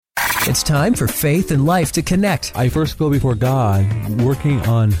It's time for Faith and Life to connect. I first go before God, working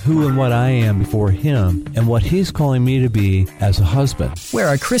on who and what I am before Him and what He's calling me to be as a husband. Where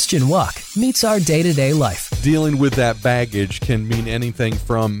our Christian walk meets our day-to-day life. Dealing with that baggage can mean anything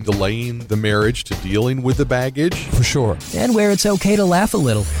from delaying the marriage to dealing with the baggage. For sure. And where it's okay to laugh a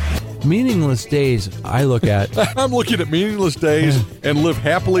little. Meaningless days I look at. I'm looking at meaningless days and live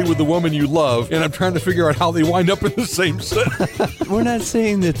happily with the woman you love, and I'm trying to figure out how they wind up in the same sentence. We're not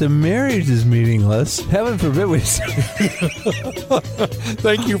saying that the marriage is meaningless. Heaven forbid we say.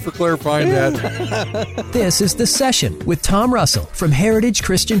 Thank you for clarifying that. This is The Session with Tom Russell from Heritage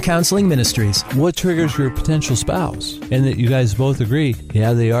Christian Counseling Ministries. What triggers your potential spouse? And that you guys both agree,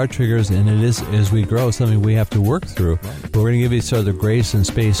 yeah, they are triggers, and it is, as we grow, something we have to work through. But we're going to give each other grace and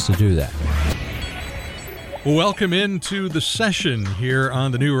space to do that. Welcome into The Session here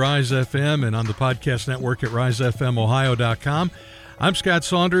on the new Rise FM and on the podcast network at risefmohio.com. I'm Scott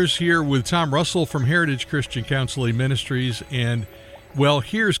Saunders here with Tom Russell from Heritage Christian Counseling Ministries. And, well,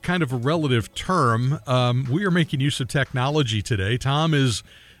 here's kind of a relative term. We are making use of technology today. Tom is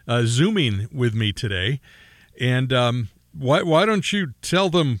Zooming with me today. And why don't you tell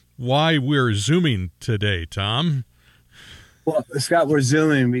them why we're Zooming today, Tom? Well, Scott, we're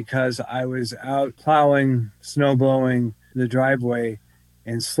Zooming because I was out plowing, snow blowing the driveway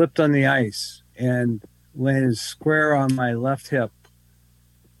and slipped on the ice and landed square on my left hip.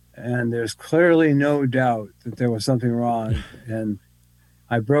 And there's clearly no doubt that there was something wrong. And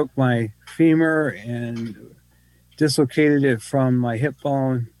I broke my femur and dislocated it from my hip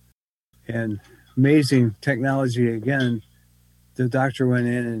bone. And amazing technology again. The doctor went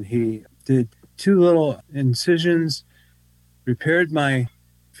in and he did 2 little incisions, repaired my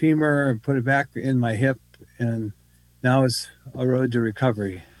femur and put it back in my hip, and now it's a road to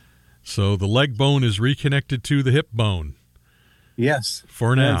recovery. So the leg bone is reconnected to the hip bone. Yes.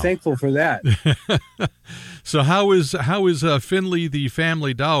 For now. I'm thankful for that. So how is Finley, the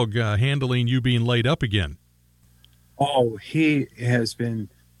family dog, handling you being laid up again? Oh, he has been,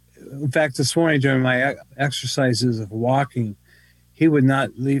 in fact, this morning during my exercises of walking, he would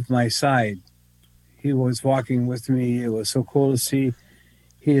not leave my side. He was walking with me. It was so cool to see.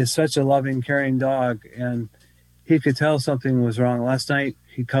 He is such a loving, caring dog, and he could tell something was wrong. Last night,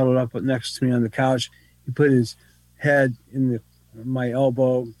 he cuddled up next to me on the couch. He put his head in my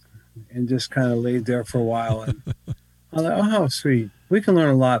elbow and just kind of laid there for a while. And I'm like, oh, how sweet. We can learn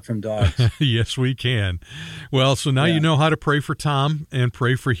a lot from dogs. Yes, we can. Well, so now you know how to pray for Tom and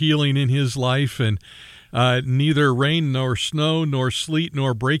pray for healing in his life, and neither rain nor snow nor sleet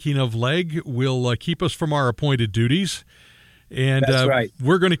nor breaking of leg will keep us from our appointed duties. And That's right.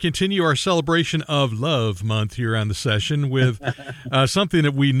 We're going to continue our celebration of Love Month here on The Session with something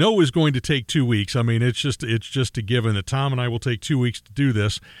that we know is going to take 2 weeks. I mean, it's just a given that Tom and I will take 2 weeks to do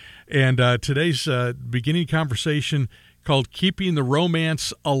this. And today's beginning conversation called Keeping the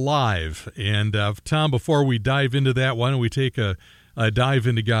Romance Alive. And Tom, before we dive into that, why don't we take a dive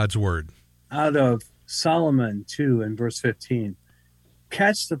into God's Word? Out of Solomon 2 and verse 15,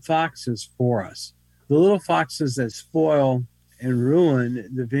 catch the foxes for us, the little foxes that spoil and ruin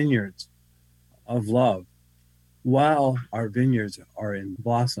the vineyards of love while our vineyards are in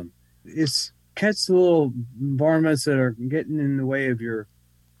blossom. It's catch the little varmints that are getting in the way of your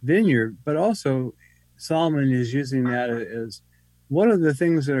vineyard, but also Solomon is using that as what are the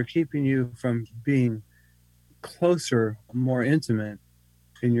things that are keeping you from being closer, more intimate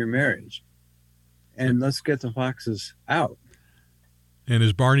in your marriage. And let's get the foxes out. And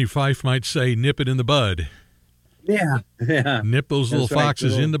as Barney Fife might say, nip it in the bud. Yeah. Nip those little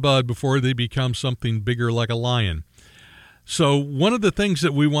foxes in the bud before they become something bigger like a lion. So one of the things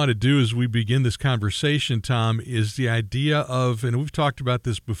that we want to do as we begin this conversation, Tom, is the idea of, and we've talked about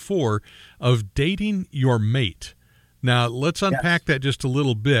this before, of dating your mate. Now, let's unpack that just a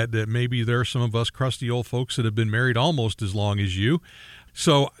little bit, that maybe there are some of us crusty old folks that have been married almost as long as you.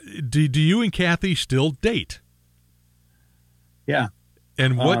 So do you and Kathy still date? Yeah.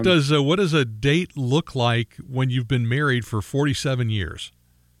 And what does a date look like when you've been married for 47 years?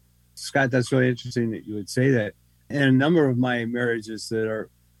 Scott, that's really interesting that you would say that. And a number of my marriages that are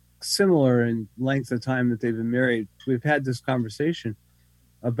similar in length of time that they've been married, we've had this conversation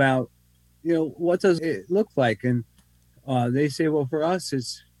about, what does it look like? And they say, well, for us,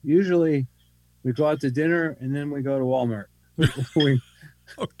 it's usually we go out to dinner and then we go to Walmart.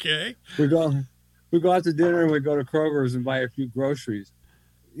 Okay. We go out to dinner and we go to Kroger's and buy a few groceries.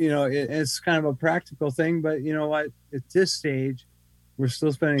 It's kind of a practical thing, but you know what? At this stage, we're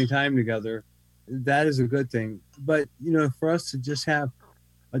still spending time together. That is a good thing. But, for us to just have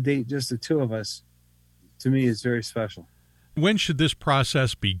a date, just the two of us, to me, is very special. When should this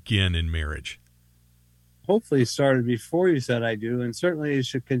process begin in marriage? Hopefully it started before you said I do, and certainly it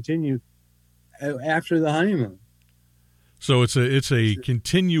should continue after the honeymoon. So it's a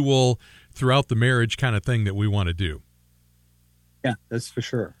continual throughout the marriage kind of thing that we want to do. Yeah, that's for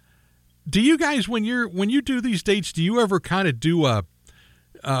sure. Do you guys, when you do these dates, do you ever kind of do a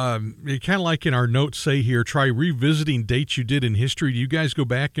kind of like in our notes say here, try revisiting dates you did in history? Do you guys go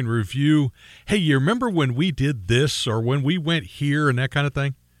back and review, hey, you remember when we did this or when we went here and that kind of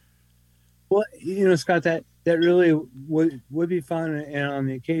thing? Well, Scott, that really would be fun, and on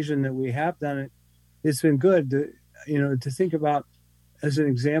the occasion that we have done it, it's been good to think about. As an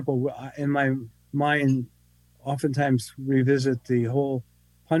example, in my mind, oftentimes revisit the whole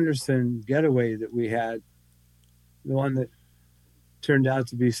Punderson getaway that we had, the one that turned out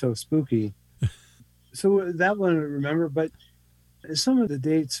to be so spooky. So that one I remember, but some of the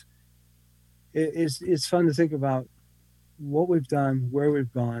dates, it's fun to think about what we've done, where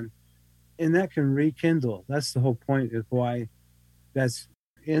we've gone, and that can rekindle. That's the whole point of why that's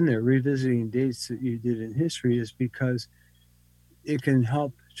in there. Revisiting dates that you did in history is because it can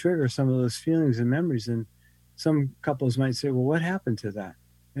help trigger some of those feelings and memories. And some couples might say, well, what happened to that?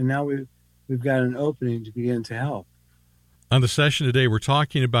 And now we've got an opening to begin to help. On the session today, we're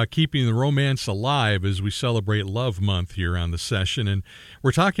talking about keeping the romance alive as we celebrate Love Month here on the session. And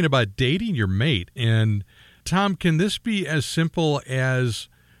we're talking about dating your mate. And Tom, can this be as simple as,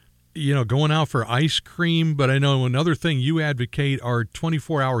 going out for ice cream? But I know another thing you advocate are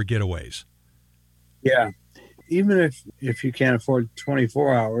 24-hour getaways. Yeah. Even if you can't afford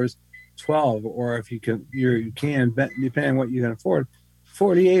 24 hours, 12, or if you can, depending on what you can afford,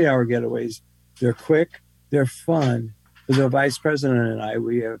 48-hour getaways. They're quick, they're fun. For the vice president and I,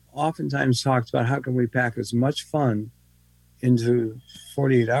 we have oftentimes talked about how can we pack as much fun into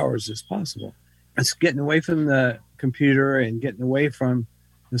 48 hours as possible. It's getting away from the computer and getting away from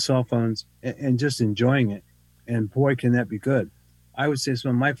the cell phones and just enjoying it. And boy, can that be good. I would say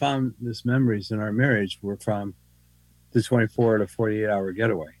some of my fondest memories in our marriage were from the 24 to 48-hour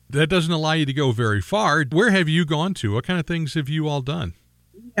getaway. That doesn't allow you to go very far. Where have you gone to? What kind of things have you all done?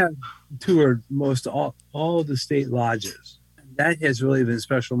 We have toured most all of the state lodges. That has really been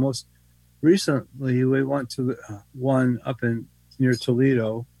special. Most recently, we went to one up near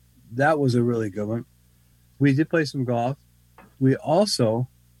Toledo. That was a really good one. We did play some golf. We also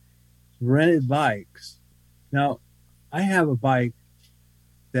rented bikes. Now, I have a bike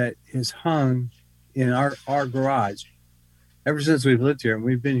that is hung in our garage ever since we've lived here, and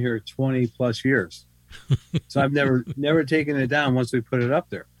we've been here 20 plus years. So I've never taken it down once we put it up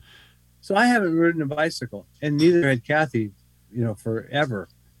there. So I haven't ridden a bicycle, and neither had Kathy, forever.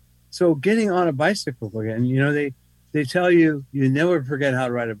 So getting on a bicycle again, they tell you never forget how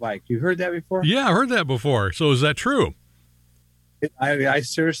to ride a bike. You heard that before? Yeah, I heard that before. So is that true? I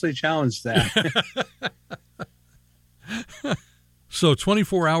seriously challenged that. So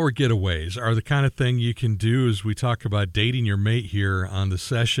 24-hour getaways are the kind of thing you can do as we talk about dating your mate here on the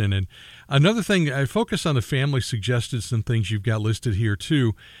session. And another thing, I focus on the family suggested some things you've got listed here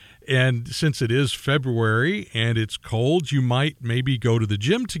too. And since it is February and it's cold, you might maybe go to the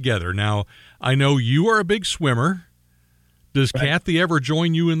gym together. Now, I know you are a big swimmer. Does right. Kathy ever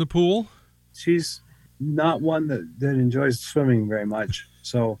join you in the pool? She's not one that enjoys swimming very much.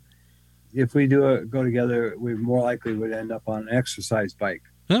 So if we go together, we more likely would end up on an exercise bike.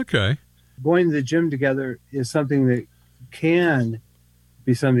 Okay. Going to the gym together is something that can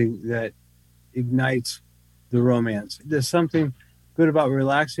be something that ignites the romance. There's something good about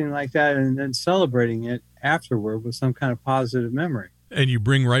relaxing like that and then celebrating it afterward with some kind of positive memory. And you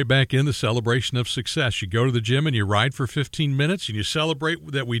bring right back in the celebration of success. You go to the gym and you ride for 15 minutes and you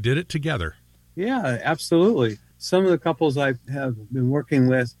celebrate that we did it together. Yeah, absolutely. Some of the couples I have been working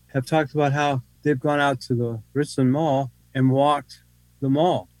with have talked about how they've gone out to the Richland Mall and walked the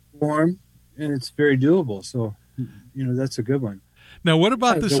mall. Warm, and it's very doable. So, that's a good one. Now, what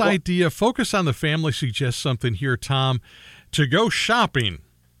about this idea? Focus on the family suggests something here, Tom, to go shopping,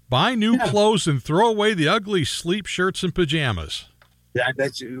 buy new clothes, and throw away the ugly sleep shirts and pajamas. Yeah,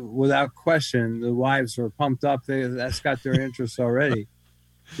 that's without question. The wives are pumped up. That's got their interest already.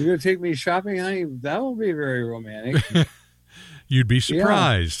 You're going to take me shopping, honey? That will be very romantic. You'd be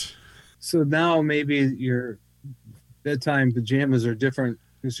surprised. Yeah. So now maybe your bedtime pajamas are different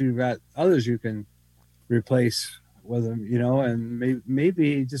because you've got others you can replace with them, and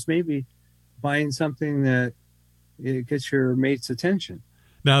maybe buying something that it gets your mate's attention.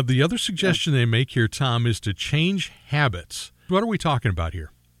 Now, the other suggestion they make here, Tom, is to change habits. What are we talking about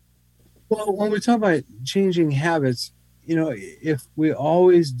here? Well, when we talk about changing habits, if we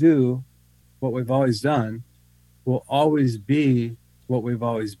always do what we've always done, will always be what we've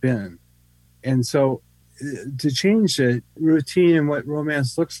always been. And so to change the routine and what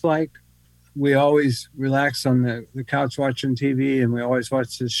romance looks like, we always relax on the couch watching TV and we always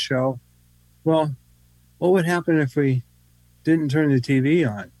watch this show. Well, what would happen if we didn't turn the TV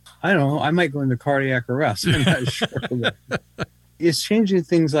on? I don't know. I might go into cardiac arrest. I'm not sure. It's changing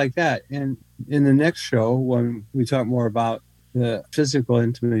things like that. And in the next show, when we talk more about the physical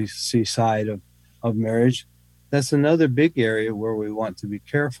intimacy side of marriage, that's another big area where we want to be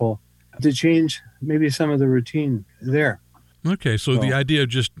careful to change maybe some of the routine there. Okay, so the idea of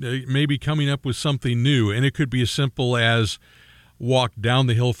just maybe coming up with something new, and it could be as simple as walk down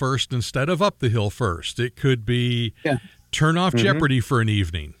the hill first instead of up the hill first. It could be turn off Jeopardy for an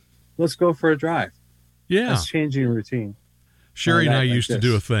evening. Let's go for a drive. Yeah. That's changing routine. Sherry and I used to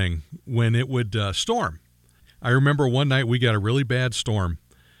do a thing when it would storm. I remember one night we got a really bad storm,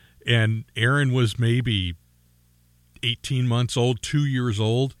 and Erin was maybe 18 months old, 2 years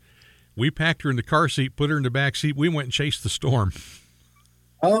old. We packed her in the car seat, put her in the back seat. We went and chased the storm.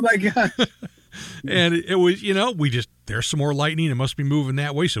 Oh, my God. And it was, there's some more lightning. It must be moving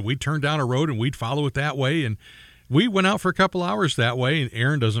that way. So we'd turn down a road and we'd follow it that way. And we went out for a couple hours that way. And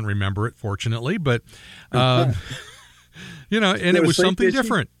Erin doesn't remember it, fortunately. But, and it was something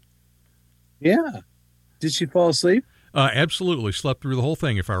different. Yeah. Did she fall asleep? Absolutely. Slept through the whole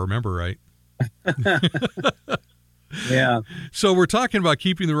thing, if I remember right. Yeah. So we're talking about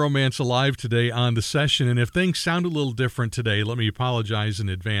keeping the romance alive today on the session. And if things sound a little different today, let me apologize in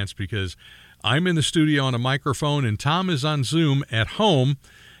advance because I'm in the studio on a microphone and Tom is on Zoom at home.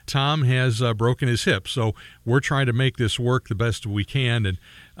 Tom has broken his hip, so we're trying to make this work the best we can.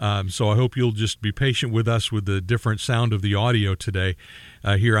 And so I hope you'll just be patient with us with the different sound of the audio today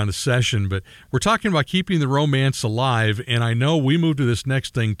here on the session. But we're talking about keeping the romance alive. And I know we move to this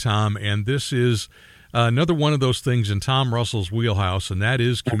next thing, Tom, and this is another one of those things in Tom Russell's wheelhouse, and that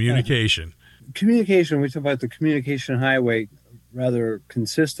is communication. Communication, we talk about the communication highway rather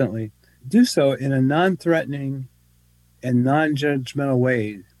consistently. Do so in a non-threatening and non-judgmental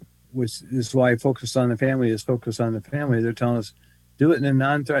way, which is why Focus on the Family is Focus on the Family. They're telling us do it in a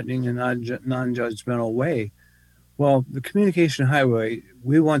non-threatening and non-judgmental way. Well, the communication highway,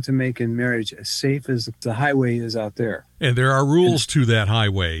 we want to make in marriage as safe as the highway is out there. And there are rules to that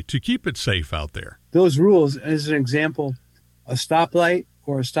highway to keep it safe out there. Those rules, as an example, a stoplight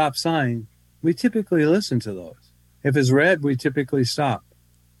or a stop sign, we typically listen to those. If it's red, we typically stop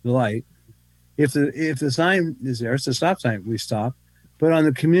the light. If the sign is there, it's a stop sign, we stop. But on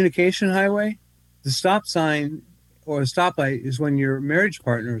the communication highway, the stop sign or a stoplight is when your marriage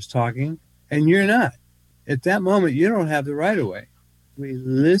partner is talking and you're not. At that moment, you don't have the right of way. We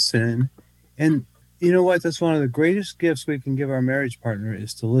listen. And you know what? That's one of the greatest gifts we can give our marriage partner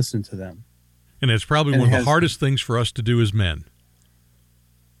is to listen to them. And it's probably one of the hardest things for us to do as men.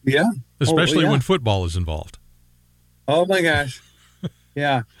 Yeah. Especially when football is involved. Oh, my gosh.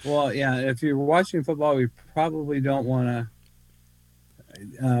 Yeah. Well, yeah. If you're watching football, we probably don't want to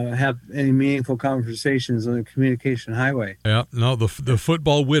have any meaningful conversations on the communication highway. Yeah. No, the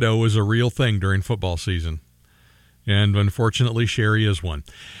football widow is a real thing during football season. And unfortunately, Sherry is one.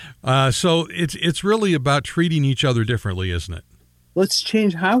 So it's really about treating each other differently, isn't it? Let's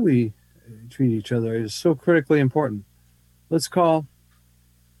change how we treat each other. It's so critically important. Let's call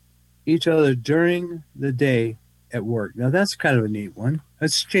each other during the day at work. Now, that's kind of a neat one.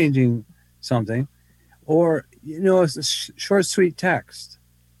 That's changing something. Or, it's a short, sweet text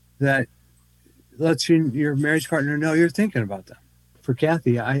that lets your marriage partner know you're thinking about them. For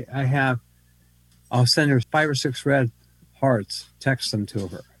Kathy, I'll send her 5 or 6 red hearts, text them to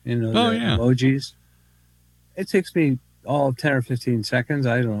her. Emojis. It takes me all 10 or 15 seconds,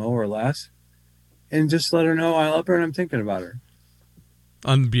 I don't know, or less. And just let her know I love her and I'm thinking about her.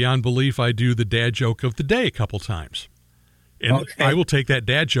 On Beyond Belief, I do the dad joke of the day a couple times. And I will take that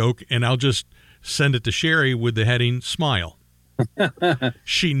dad joke and I'll just send it to Sherry with the heading smile.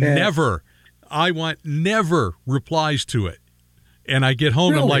 She never replies to it. And I get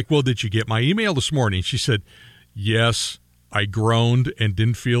home and I'm like, well, did you get my email this morning? She said, yes. I groaned and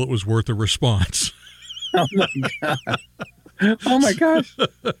didn't feel it was worth a response. Oh, my God. Oh, my gosh.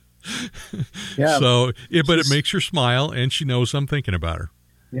 Yeah. So, but it makes her smile, and she knows I'm thinking about her.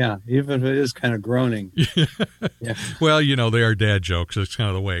 Yeah, even if it is kind of groaning. Yeah. Well, they are dad jokes. That's kind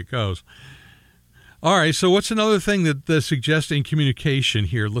of the way it goes. All right, so what's another thing that suggests in communication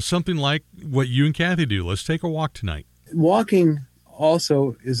here? Something like what you and Kathy do. Let's take a walk tonight. Walking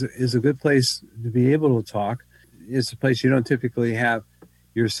also is a good place to be able to talk. It's a place you don't typically have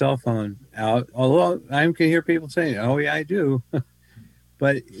your cell phone out, although I can hear people saying, oh, yeah, I do.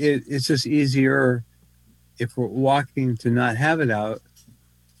 But it's just easier if we're walking to not have it out.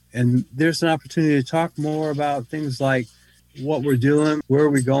 And there's an opportunity to talk more about things like what we're doing, where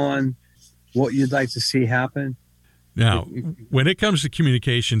we're going, what you'd like to see happen. Now, when it comes to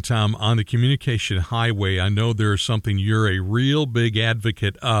communication, Tom, on the communication highway, I know there's something you're a real big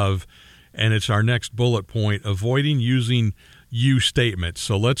advocate of, and it's our next bullet point, avoiding using you statements.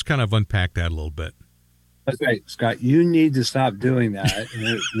 So let's kind of unpack that a little bit. That's right, Scott. You need to stop doing that.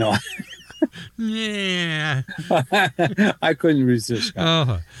 No. Yeah. I couldn't resist, Scott.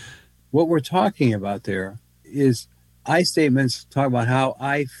 Uh-huh. What we're talking about there is I statements talk about how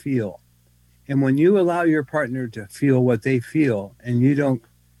I feel. And when you allow your partner to feel what they feel and you don't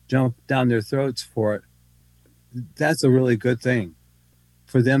jump down their throats for it, that's a really good thing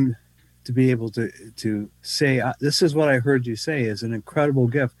for them to be able to say, this is what I heard you say is an incredible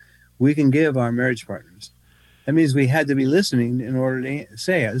gift we can give our marriage partners. That means we had to be listening in order to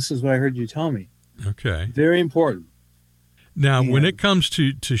say, this is what I heard you tell me. Okay. Very important. Now, when it comes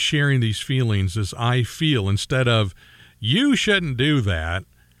to sharing these feelings as I feel, instead of you shouldn't do that,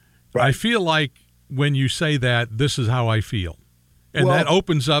 right. I feel like when you say that, this is how I feel. And that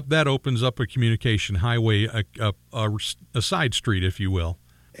opens up a communication highway, a side street, if you will.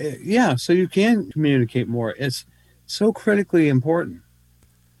 Yeah, so you can communicate more. It's so critically important.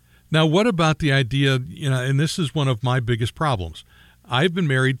 Now, what about the idea, and this is one of my biggest problems. I've been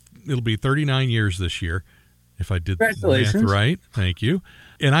married, it'll be 39 years this year, if I did the math right. Thank you.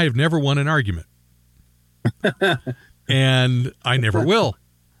 And I have never won an argument. And I never will.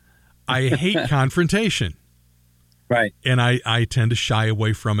 I hate confrontation. Right. And I tend to shy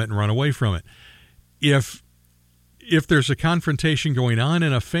away from it and run away from it. If there's a confrontation going on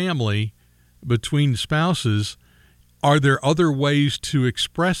in a family between spouses, are there other ways to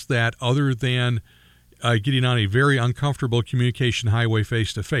express that other than getting on a very uncomfortable communication highway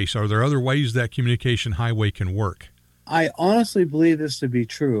face-to-face? Are there other ways that communication highway can work? I honestly believe this to be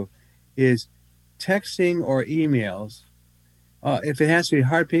true, is texting or emails. If it has to be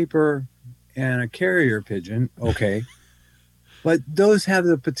hard paper and a carrier pigeon, okay. But those have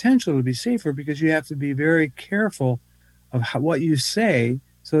the potential to be safer because you have to be very careful of what you say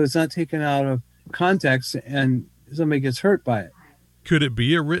so it's not taken out of context and somebody gets hurt by it. Could it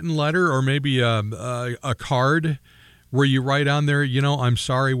be a written letter or maybe a card where you write on there, I'm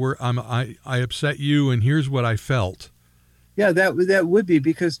sorry, I upset you and here's what I felt? Yeah, that would be,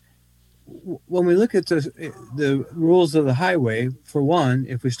 because when we look at the rules of the highway, for one,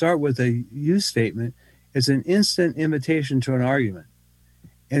 if we start with a you statement, it's an instant invitation to an argument.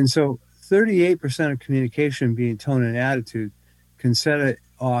 And so 38% of communication being tone and attitude can set it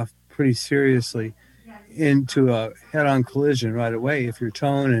off pretty seriously into a head-on collision right away if your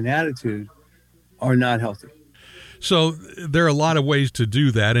tone and attitude are not healthy. So there are a lot of ways to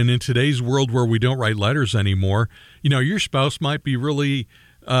do that. And in today's world where we don't write letters anymore, your spouse might be really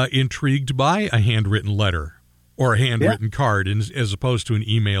intrigued by a handwritten letter or a handwritten card as opposed to an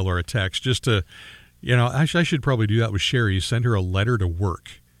email or a text. Just to, I should probably do that with Sherry. Send her a letter to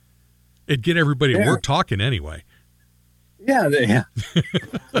work. It'd get everybody at work talking anyway. Yeah.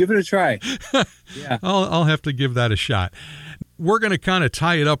 Give it a try. Yeah, I'll have to give that a shot. We're going to kind of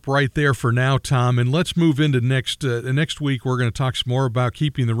tie it up right there for now, Tom, and let's move into next week. We're going to talk some more about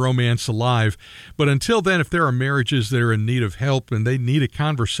keeping the romance alive. But until then, if there are marriages that are in need of help and they need a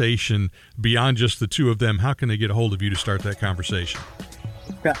conversation beyond just the two of them, how can they get a hold of you to start that conversation?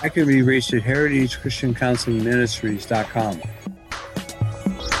 I can be reached at heritagechristiancounselingministries.com.